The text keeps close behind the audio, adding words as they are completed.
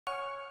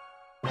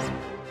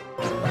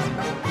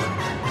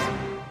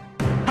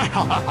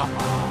Watch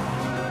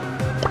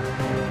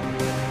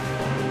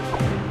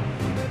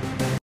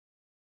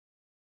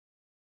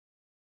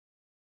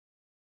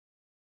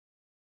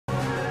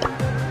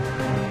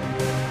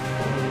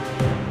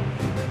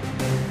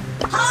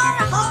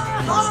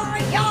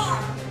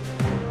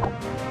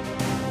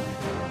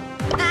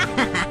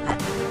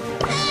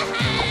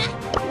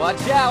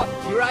out,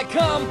 here I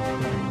come!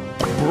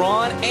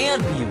 Brawn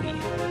and beauty.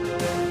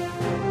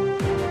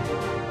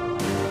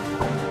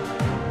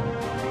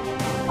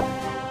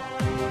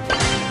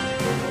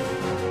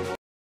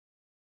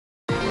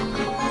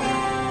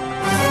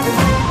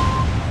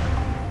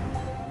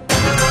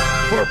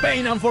 For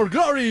pain and for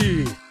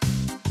glory!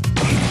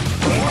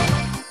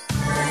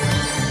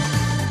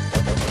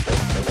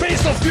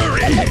 Face of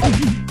fury!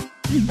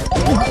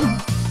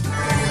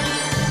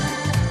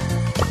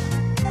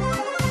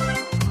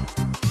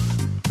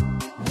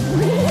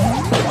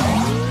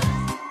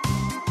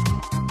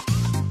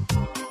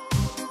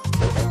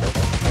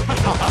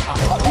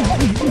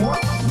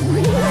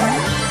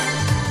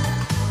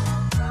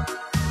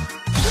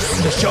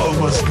 The show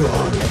must go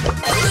on.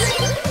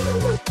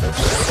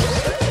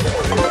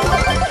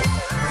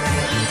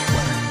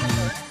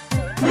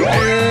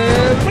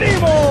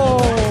 Primo!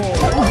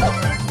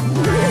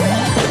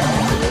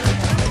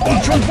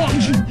 Ultra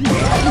punch!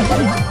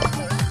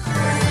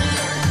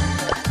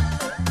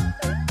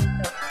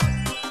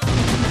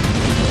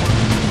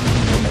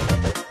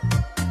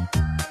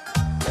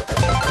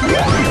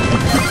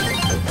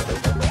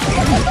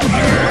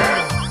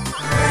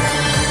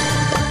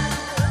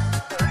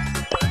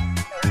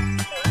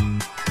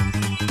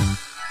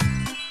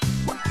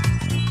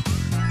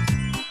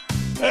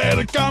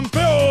 ¡El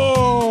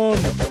campeón!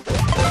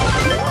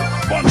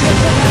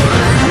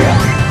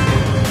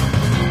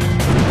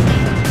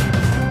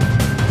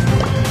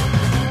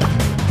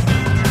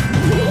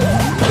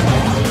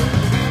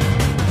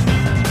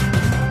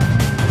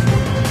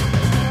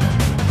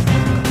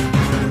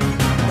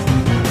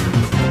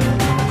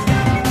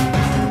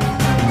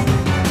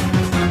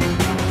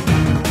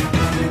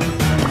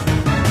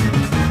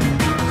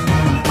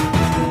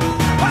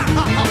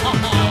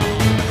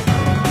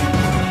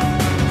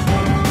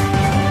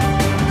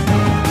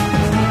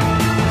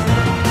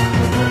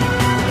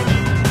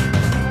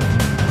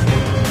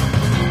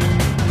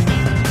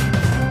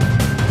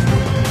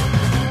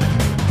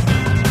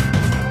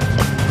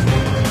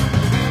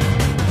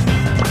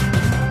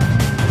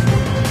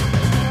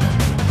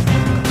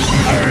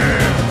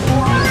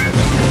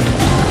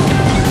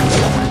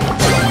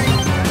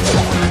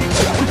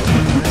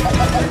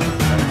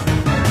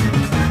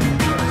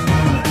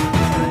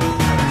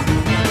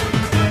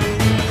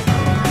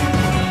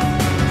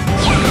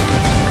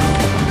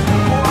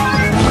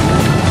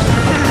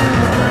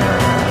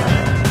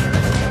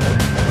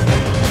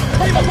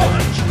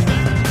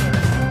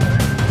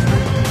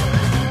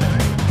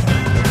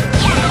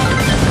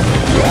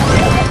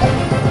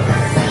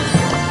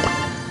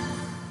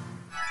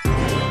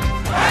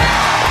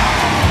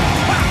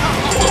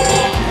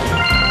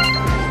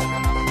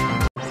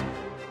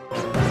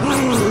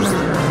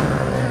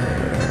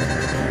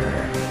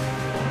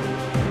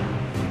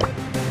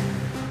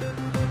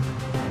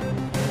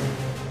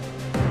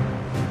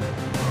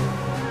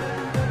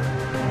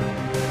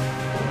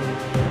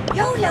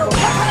 YOLO!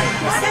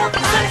 100%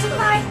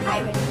 certified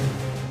pirate!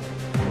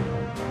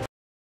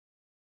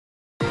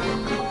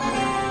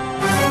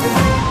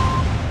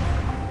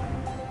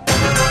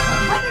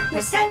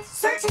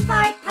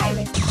 Certified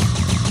pirate.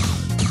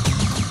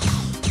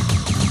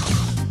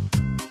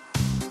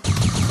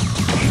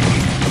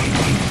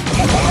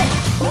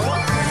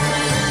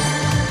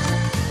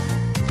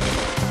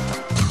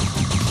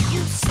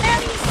 You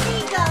smelly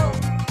seagull.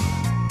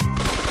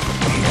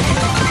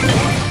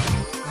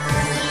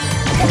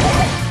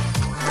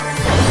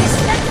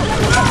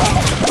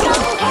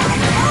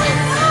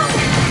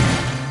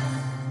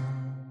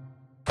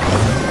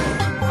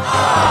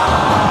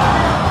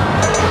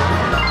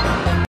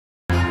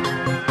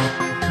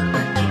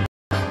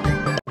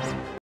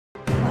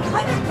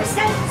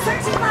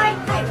 Certified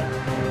pirate.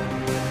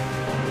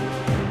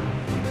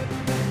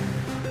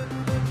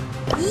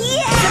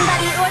 Yeah!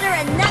 Somebody order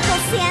a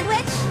knuckle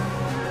sandwich?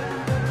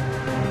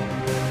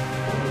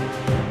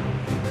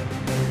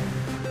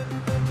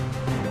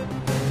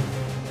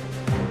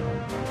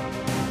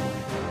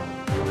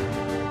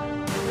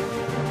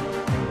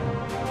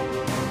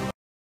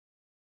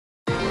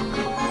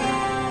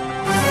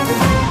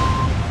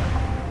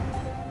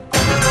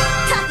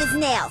 Tough as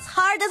nails,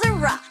 hard as a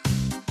rock.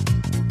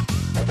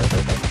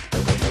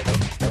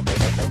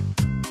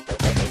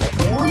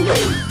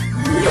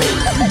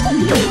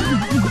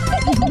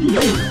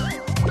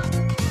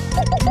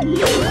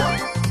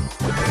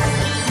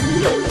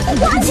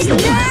 Watch it,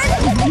 nerd!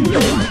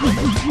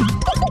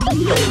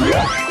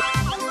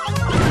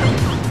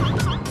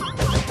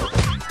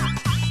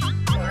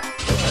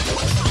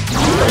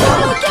 Oh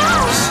my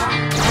gosh!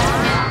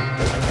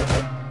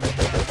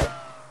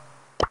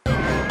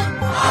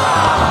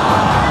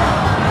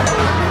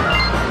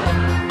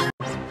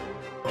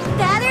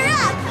 Batter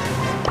up!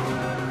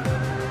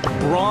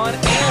 Brawn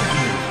and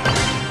beauty.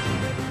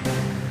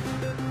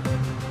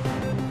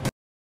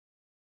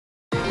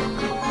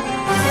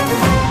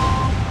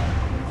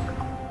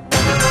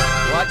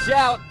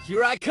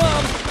 here I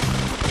come!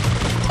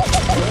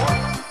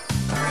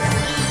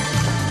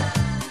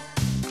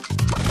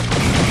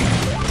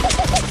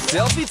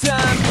 Selfie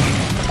time!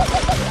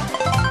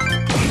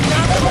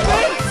 Not the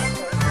face!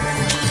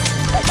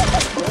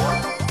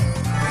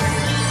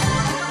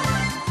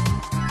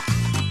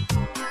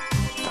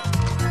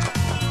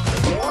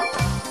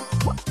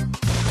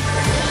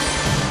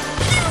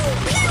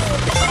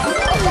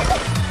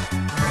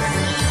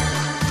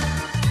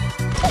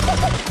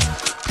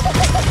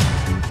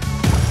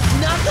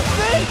 Not the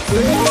face!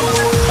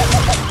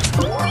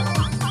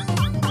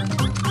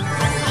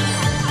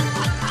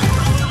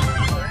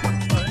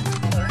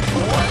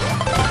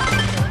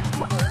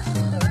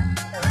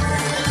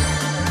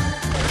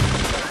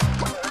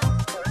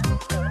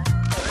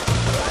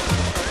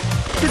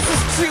 This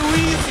is too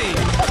easy!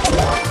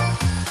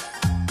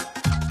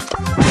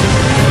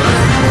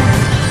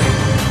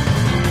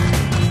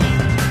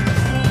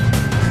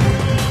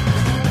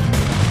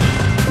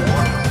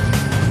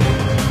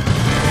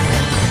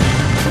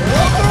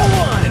 Number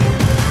one!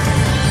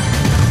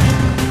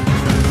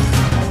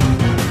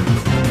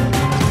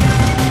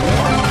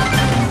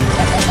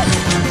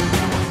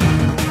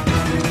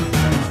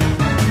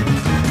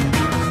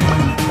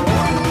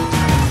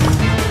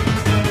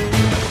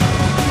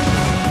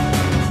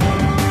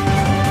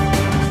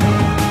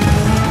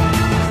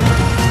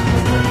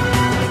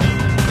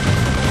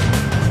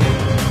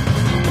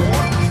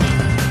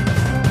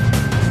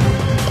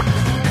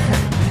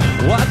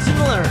 Watch and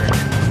learn.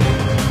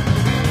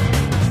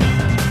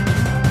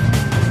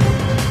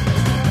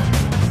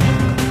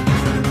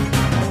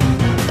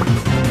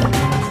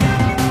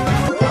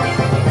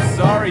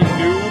 Sorry,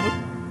 noob.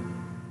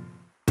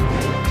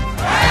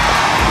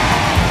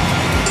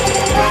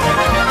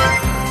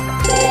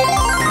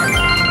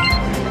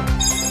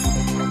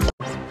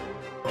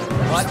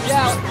 Watch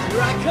out,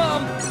 here I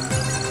come.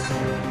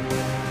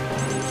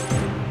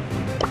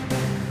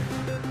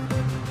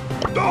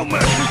 Don't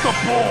mess with the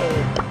ball!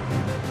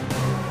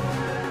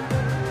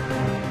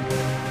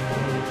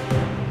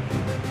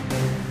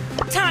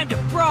 Time to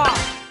brawl!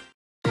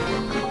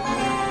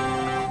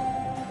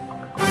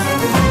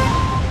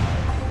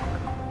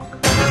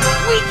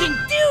 We can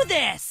do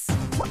this!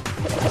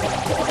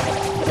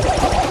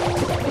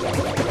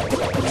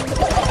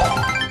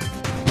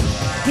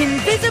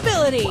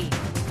 Invisibility!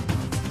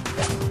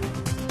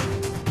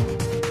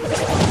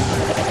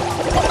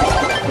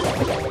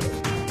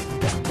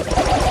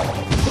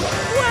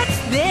 What's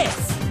this?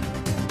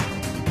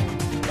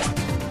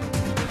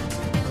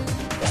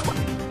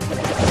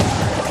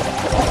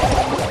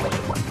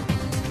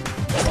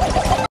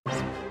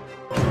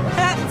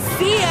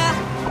 See ya!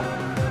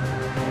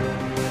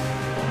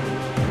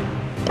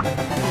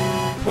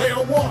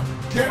 Player one,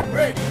 get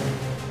ready!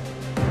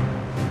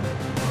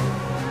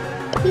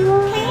 You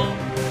okay?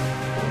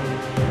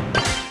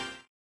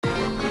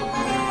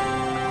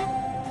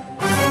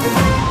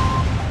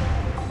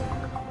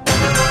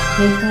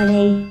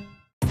 Recording.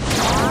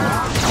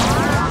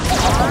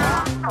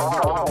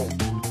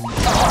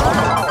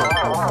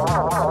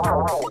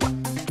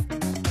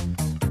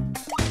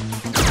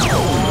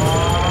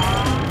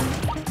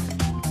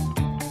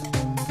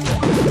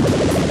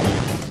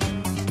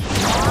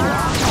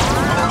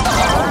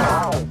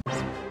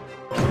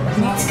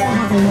 Let's go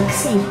have a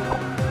look-see.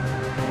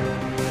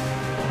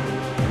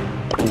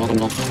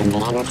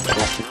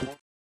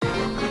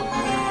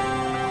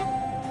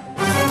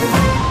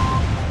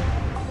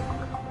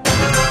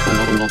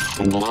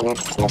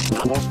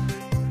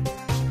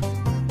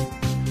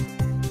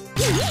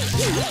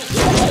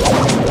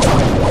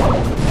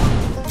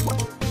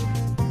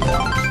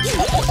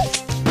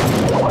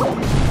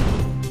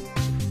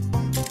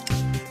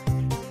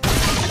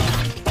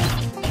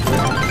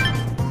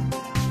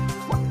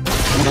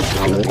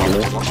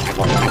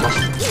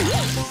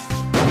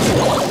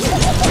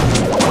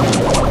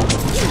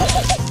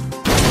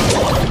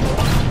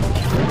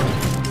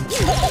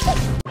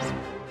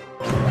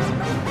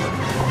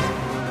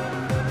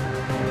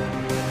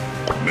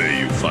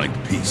 May you find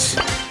peace.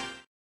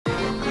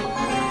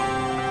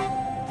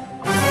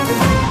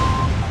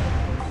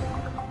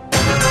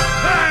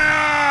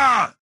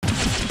 Ah!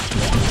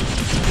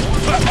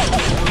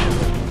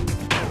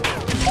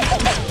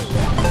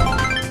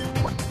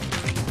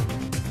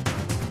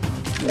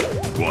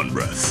 One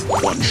breath,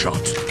 one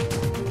shot.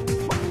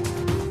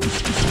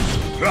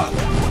 Ah!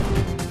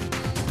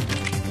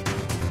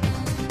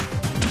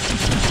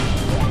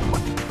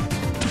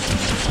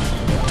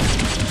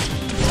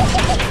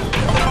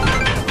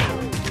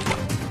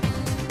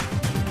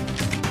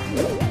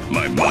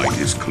 My mind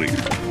is clear.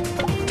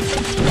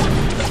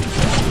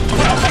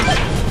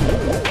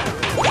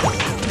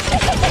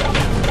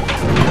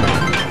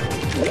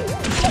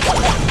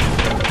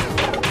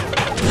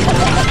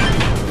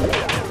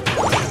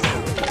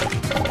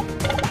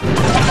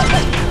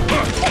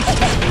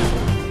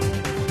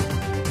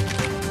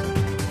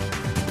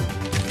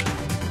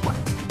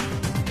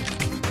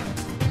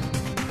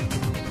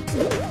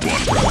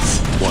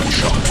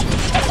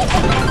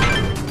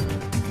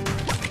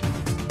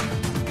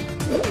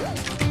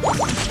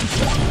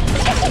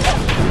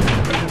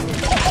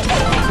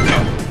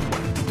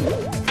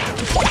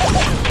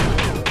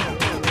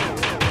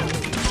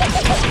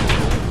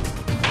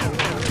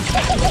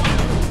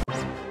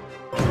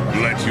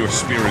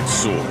 perfect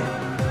sword.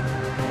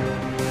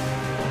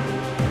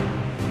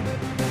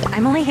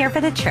 I'm only here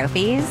for the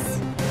trophies.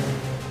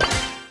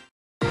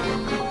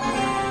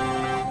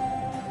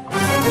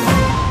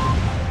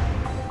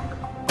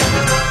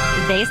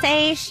 They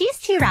say she's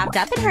too wrapped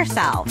up in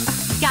herself.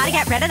 Gotta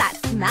get rid of that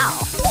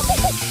smell.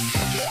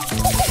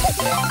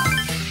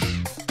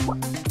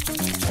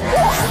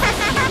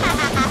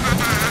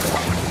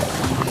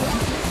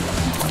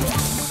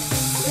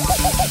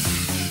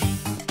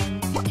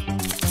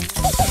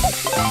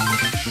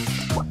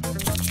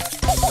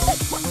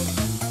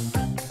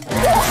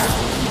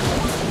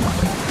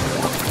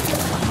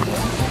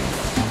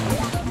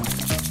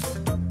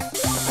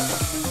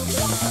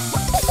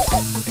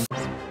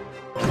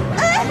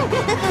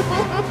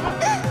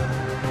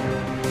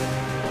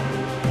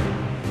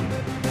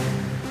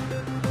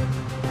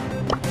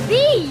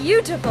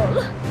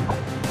 Beautiful!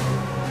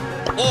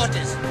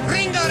 Orders,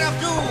 bringer of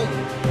doom!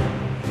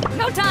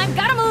 No time,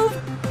 gotta move!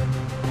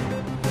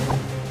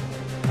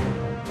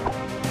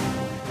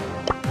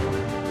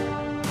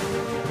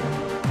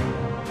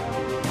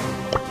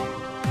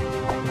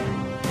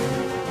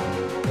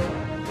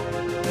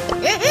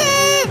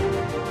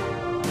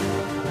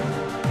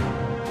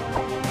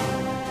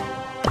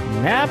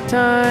 Nap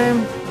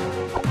time!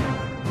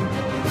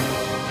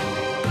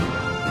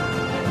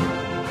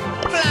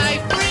 Fly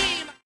free!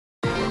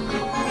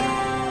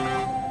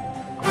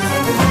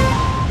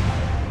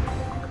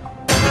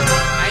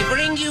 I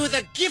bring you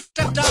the gift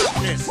of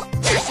darkness!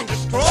 Dash and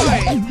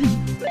destroy!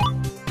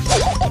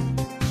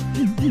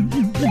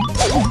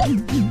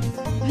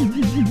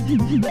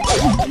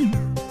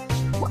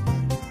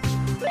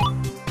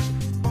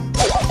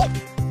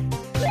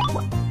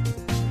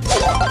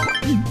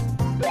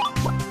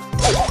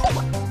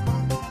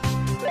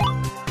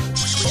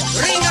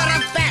 Bringer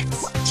of bats!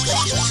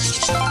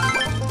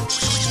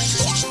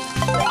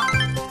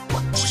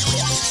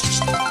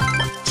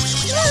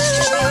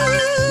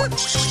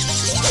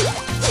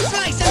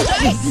 Slice and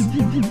dice!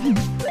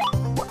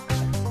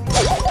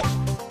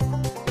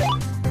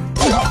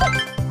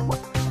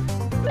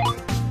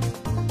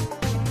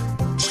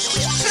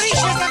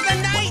 Creatures of the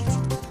night!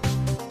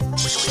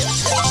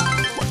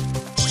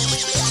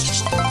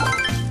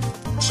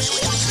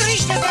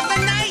 Creatures of the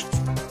night!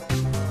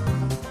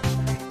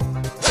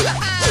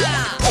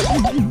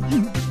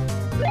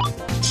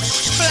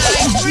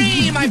 Fly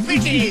free, my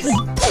pretties!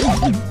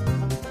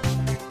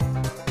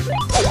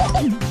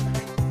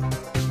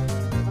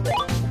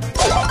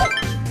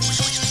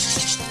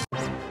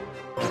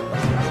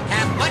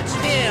 Have much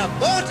fear,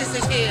 Mortis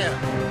is here!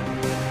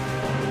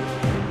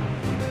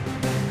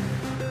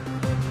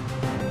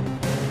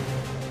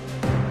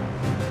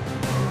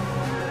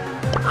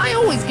 I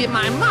always get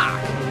my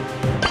mark!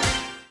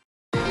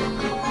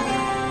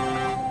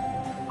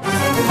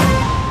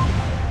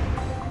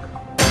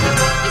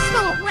 I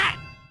smell a rat!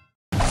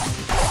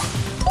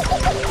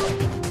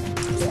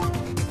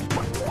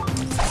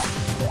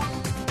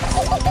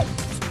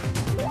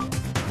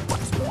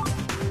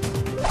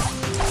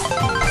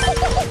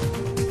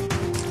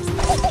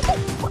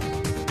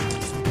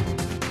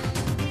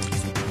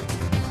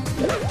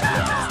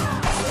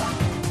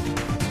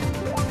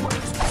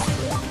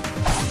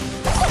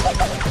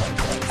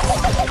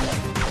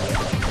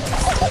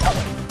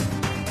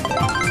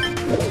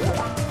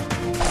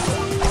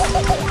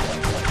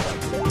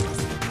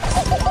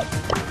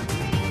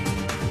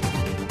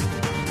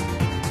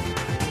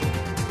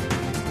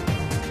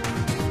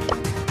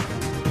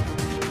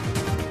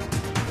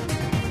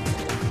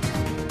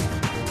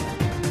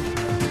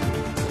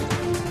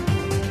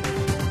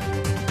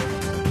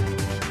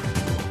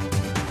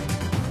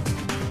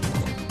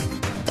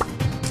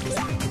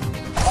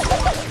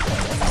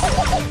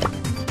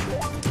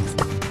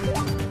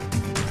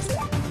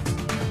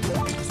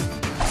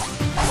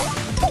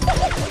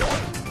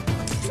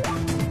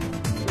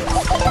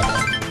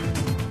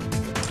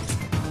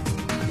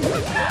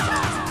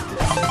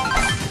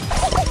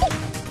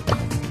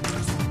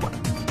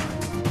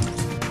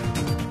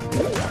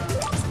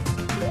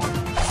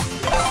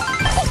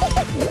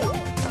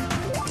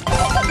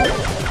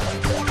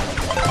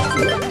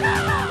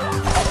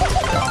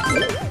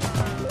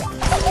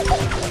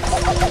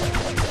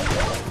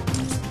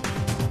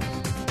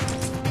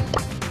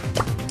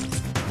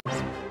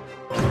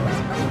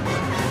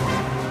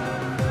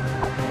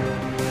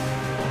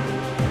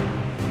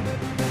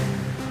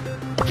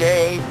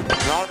 Game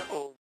not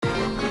over.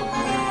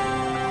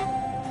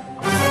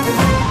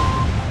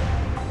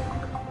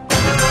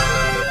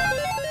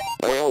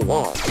 Player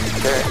one,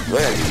 get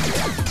ready.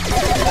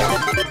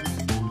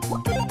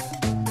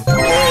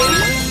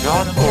 Game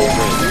not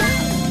over.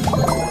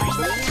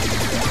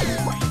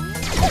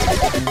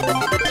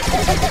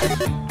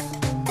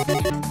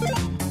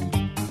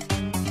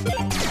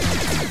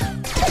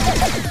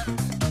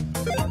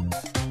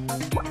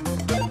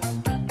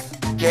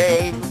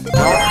 Game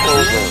not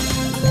over.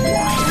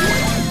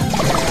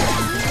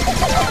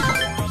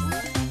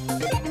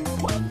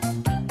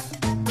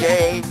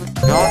 Game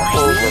not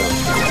over.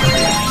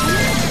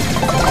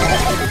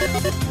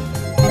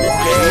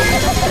 Game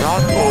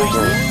not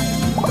over.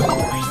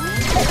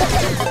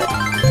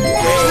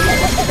 Game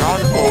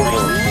not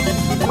over.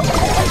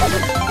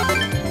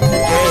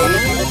 Game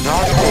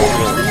not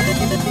over.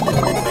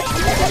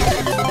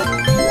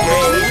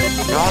 Game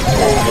not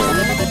over.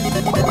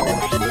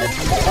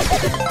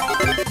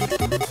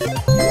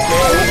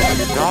 Game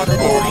not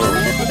over.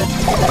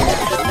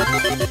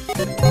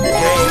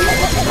 Game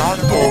not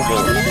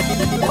over.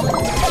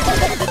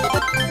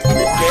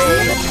 Game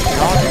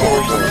not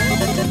over.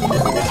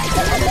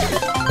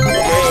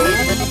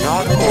 Game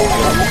not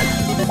over.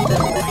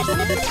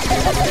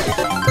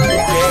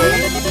 Game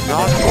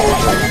not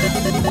over.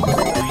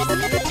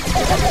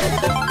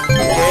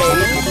 Game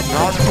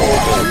not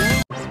over.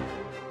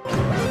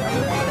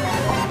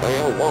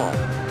 Player 1,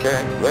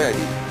 get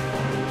ready.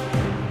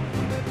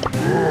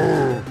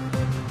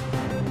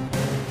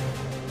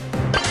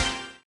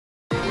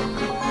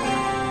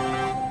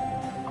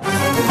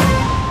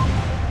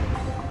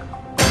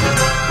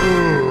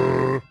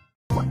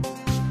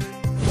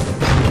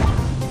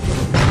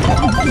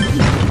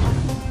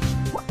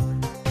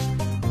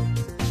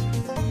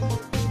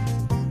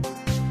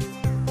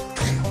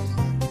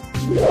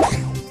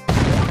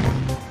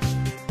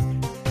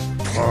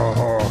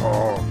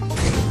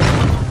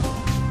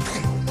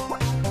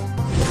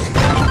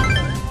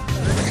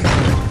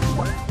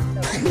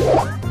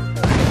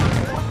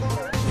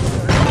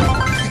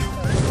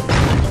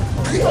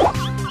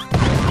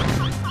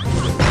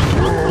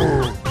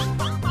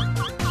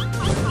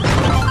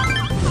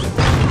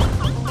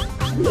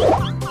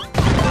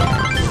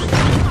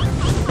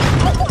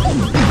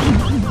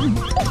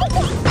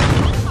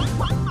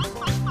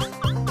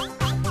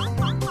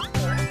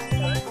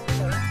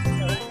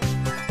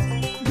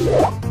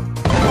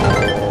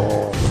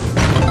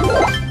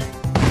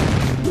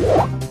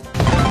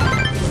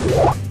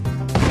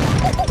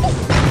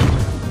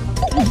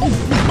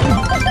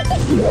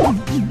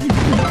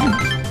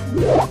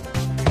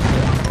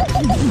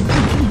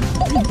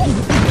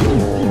 You